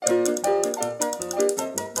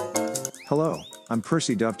Hello, I'm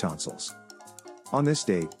Percy Dovetonsils. On this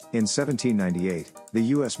date, in 1798, the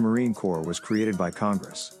U.S. Marine Corps was created by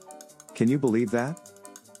Congress. Can you believe that?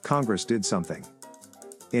 Congress did something.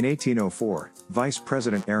 In 1804, Vice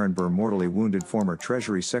President Aaron Burr mortally wounded former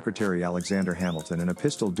Treasury Secretary Alexander Hamilton in a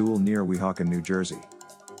pistol duel near Weehawken, New Jersey.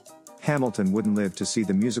 Hamilton wouldn't live to see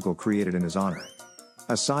the musical created in his honor.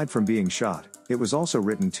 Aside from being shot, it was also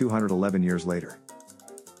written 211 years later.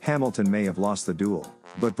 Hamilton may have lost the duel,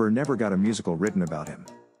 but Burr never got a musical written about him.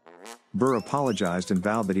 Burr apologized and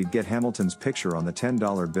vowed that he'd get Hamilton's picture on the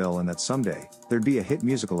 $10 bill and that someday, there'd be a hit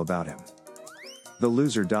musical about him. The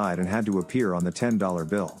loser died and had to appear on the $10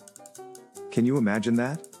 bill. Can you imagine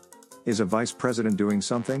that? Is a vice president doing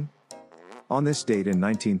something? On this date in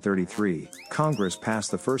 1933, Congress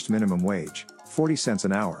passed the first minimum wage, 40 cents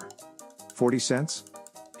an hour. 40 cents?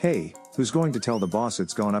 Hey, who's going to tell the boss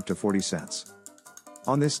it's gone up to 40 cents?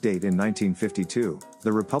 On this date in 1952,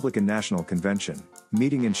 the Republican National Convention,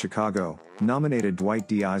 meeting in Chicago, nominated Dwight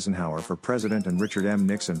D. Eisenhower for president and Richard M.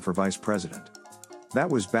 Nixon for vice president. That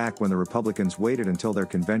was back when the Republicans waited until their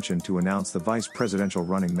convention to announce the vice presidential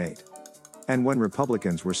running mate. And when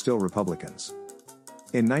Republicans were still Republicans.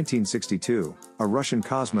 In 1962, a Russian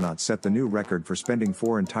cosmonaut set the new record for spending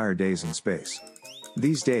 4 entire days in space.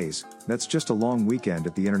 These days, that's just a long weekend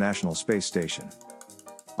at the International Space Station.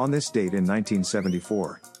 On this date in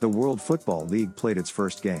 1974, the World Football League played its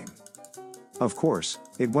first game. Of course,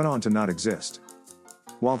 it went on to not exist.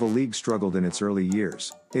 While the league struggled in its early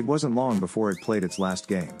years, it wasn't long before it played its last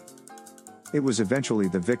game. It was eventually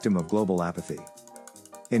the victim of global apathy.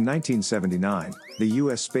 In 1979, the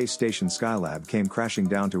U.S. space station Skylab came crashing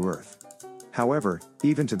down to Earth. However,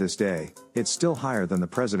 even to this day, it's still higher than the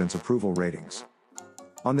president's approval ratings.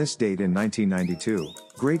 On this date in 1992,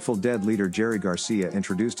 Grateful Dead leader Jerry Garcia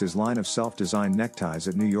introduced his line of self-designed neckties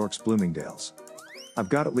at New York's Bloomingdale's. I've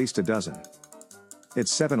got at least a dozen.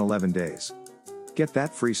 It's 7-Eleven days. Get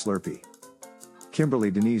that free Slurpee.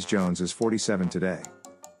 Kimberly Denise Jones is 47 today.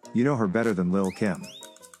 You know her better than Lil Kim.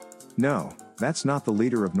 No, that's not the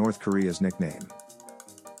leader of North Korea's nickname.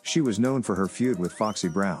 She was known for her feud with Foxy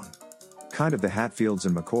Brown. Kind of the Hatfields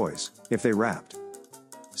and McCoys, if they rapped.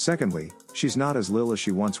 Secondly, she's not as Lil as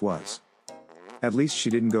she once was. At least she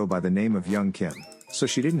didn't go by the name of Young Kim, so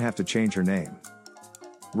she didn't have to change her name.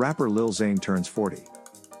 Rapper Lil Zane turns 40.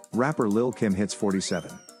 Rapper Lil Kim hits 47.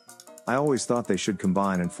 I always thought they should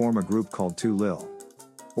combine and form a group called Too Lil.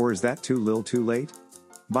 Or is that Too Lil too late?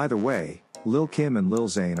 By the way, Lil Kim and Lil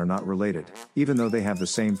Zane are not related, even though they have the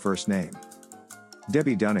same first name.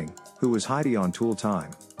 Debbie Dunning, who was Heidi on Tool Time,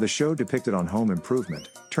 the show depicted on Home Improvement,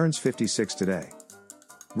 turns 56 today.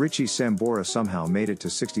 Richie Sambora somehow made it to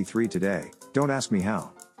 63 today, don't ask me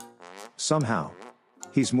how. Somehow.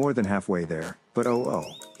 He's more than halfway there, but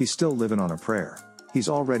he's still living on a prayer. He's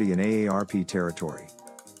already in AARP territory.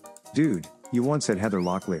 Dude, you once had Heather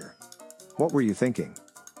Locklear. What were you thinking?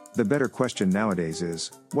 The better question nowadays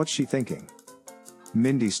is, what's she thinking?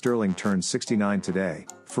 Mindy Sterling turned 69 today,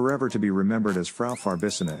 forever to be remembered as Frau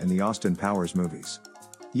Farbissina in the Austin Powers movies.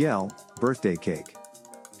 Yell, birthday cake.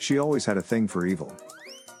 She always had a thing for evil.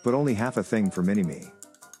 But only half a thing for Mini-Me.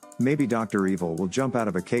 Maybe Dr. Evil will jump out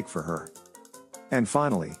of a cake for her. And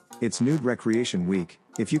finally, it's Nude Recreation Week,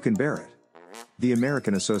 if you can bear it. The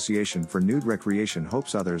American Association for Nude Recreation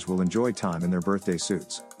hopes others will enjoy time in their birthday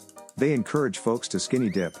suits. They encourage folks to skinny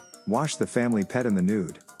dip, wash the family pet in the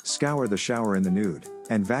nude, scour the shower in the nude,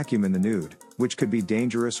 and vacuum in the nude, which could be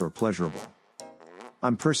dangerous or pleasurable.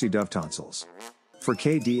 I'm Percy Dovetonsils. For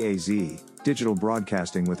KDAZ, digital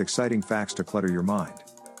broadcasting with exciting facts to clutter your mind.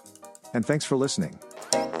 And thanks for listening.